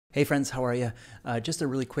Hey friends, how are you? Just a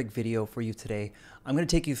really quick video for you today. I'm going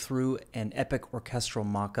to take you through an epic orchestral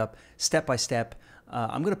mock-up, step by step.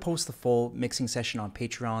 I'm going to post the full mixing session on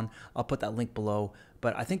Patreon. I'll put that link below,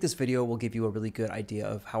 but I think this video will give you a really good idea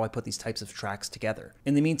of how I put these types of tracks together.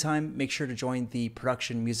 In the meantime, make sure to join the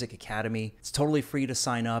Production Music Academy. It's totally free to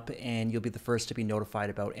sign up, and you'll be the first to be notified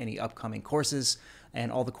about any upcoming courses.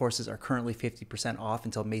 And all the courses are currently 50% off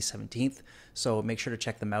until May 17th, so make sure to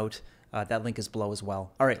check them out. That link is below as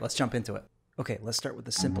well. All right, let's jump into it. Okay, let's start with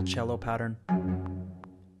the simple cello pattern.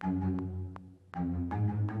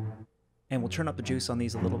 And we'll turn up the juice on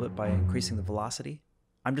these a little bit by increasing the velocity.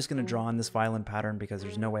 I'm just going to draw on this violin pattern because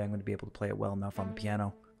there's no way I'm going to be able to play it well enough on the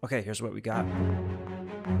piano. Okay, here's what we got.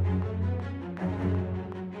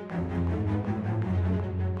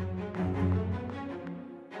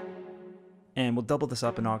 And we'll double this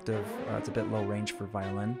up an octave. It's a bit low range for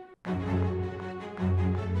violin.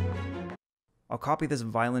 I'll copy this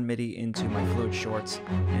violin MIDI into my fluid shorts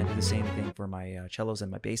and do the same thing for my cellos and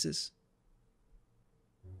my basses.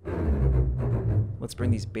 Let's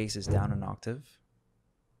bring these basses down an octave.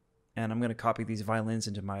 And I'm going to copy these violins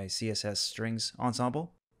into my CSS strings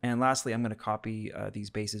ensemble. And lastly, I'm going to copy these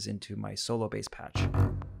basses into my solo bass patch.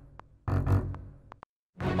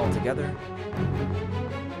 All together.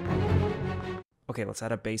 Okay, let's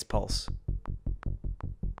add a bass pulse.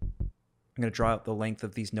 I'm going to draw out the length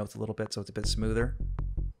of these notes a little bit so it's a bit smoother.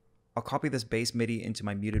 I'll copy this bass MIDI into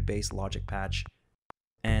my muted bass logic patch.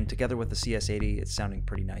 And together with the CS80, it's sounding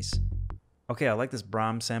pretty nice. Okay, I like this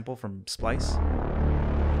Brahms sample from Splice.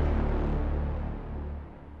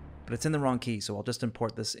 But it's in the wrong key, so I'll just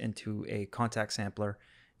import this into a contact sampler,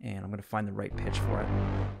 and I'm going to find the right pitch for it.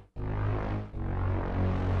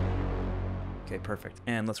 Okay, perfect.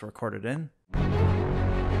 And let's record it in.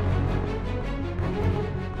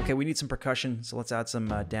 Okay, we need some percussion, so let's add some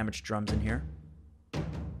damaged drums in here.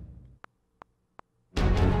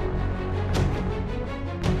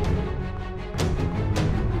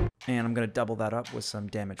 And I'm going to double that up with some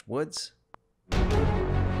damaged woods.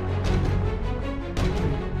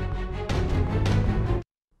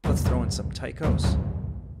 Let's throw in some taikos.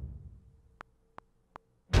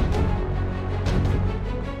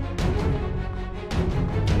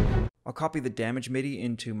 I'll copy the damage MIDI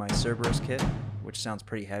into my Cerberus kit, which sounds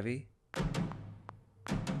pretty heavy.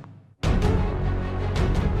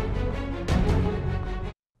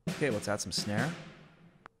 Okay, let's add some snare.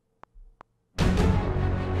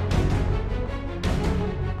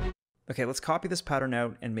 Okay, let's copy this pattern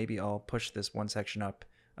out, and maybe I'll push this one section up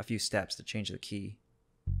a few steps to change the key.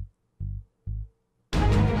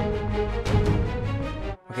 Okay,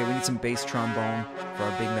 we need some bass trombone for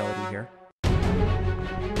our big melody here.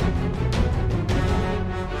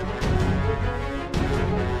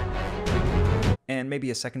 And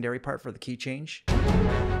maybe a secondary part for the key change.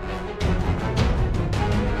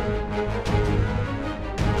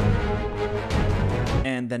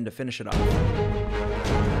 And then to finish it off.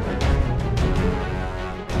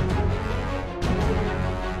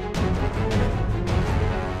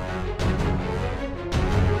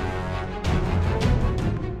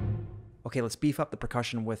 Okay, let's beef up the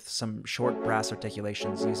percussion with some short brass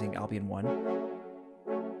articulations using Albion 1.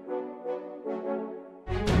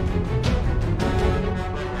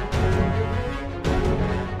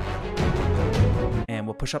 And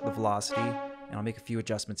we'll push up the velocity, and I'll make a few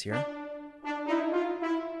adjustments here.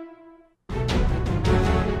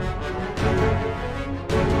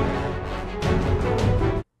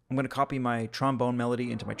 I'm going to copy my trombone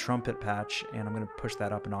melody into my trumpet patch, and I'm going to push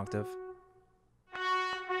that up an octave.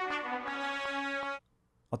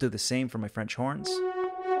 I'll do the same for my French horns.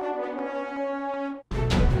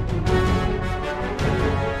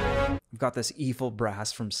 I've got this evil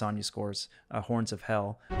brass from Sonya Score's Horns of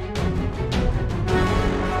Hell.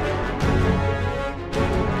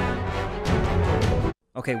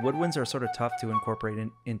 Okay, woodwinds are sort of tough to incorporate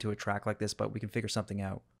into a track like this, but we can figure something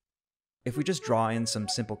out. If we just draw in some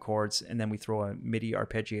simple chords and then we throw a MIDI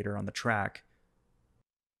arpeggiator on the track,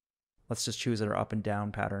 let's just choose our up and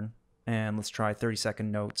down pattern, and let's try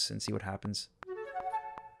 30-second notes and see what happens.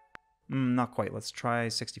 Not quite. Let's try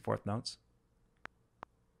 64th notes.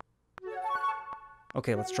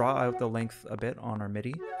 Okay, let's draw out the length a bit on our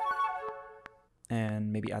MIDI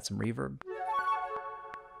and maybe add some reverb.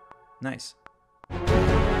 Nice.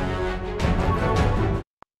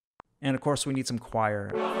 And of course we need some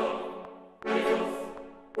choir.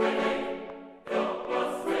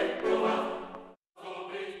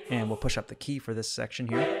 And we'll push up the key for this section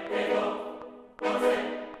here.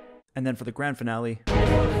 And then for the grand finale,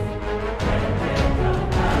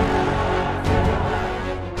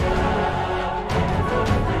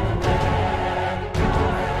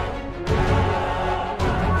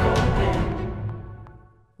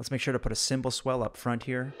 Let's make sure to put a cymbal swell up front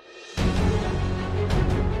here.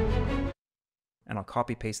 And I'll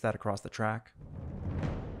copy paste that across the track.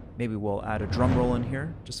 Maybe we'll add a drum roll in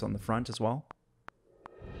here, just on the front as well.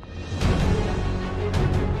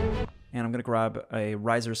 And I'm going to grab a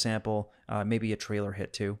riser sample, maybe a trailer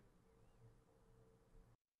hit too.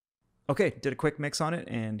 Okay, did a quick mix on it,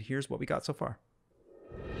 and here's what we got so far.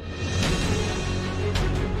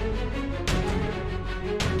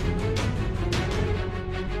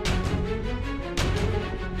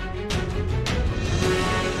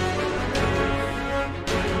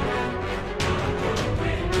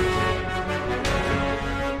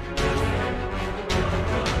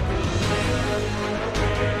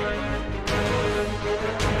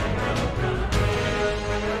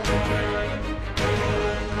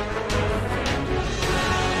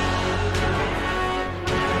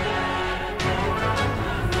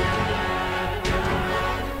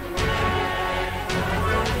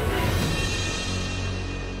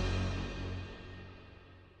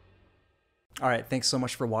 All right, thanks so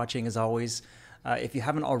much for watching as always. If you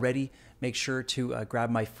haven't already, make sure to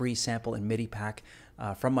grab my free sample and MIDI pack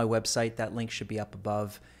from my website. That link should be up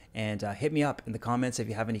above. And hit me up in the comments if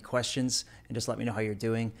you have any questions, and just let me know how you're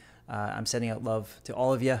doing. I'm sending out love to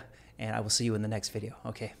all of you, and I will see you in the next video.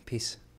 Okay, peace.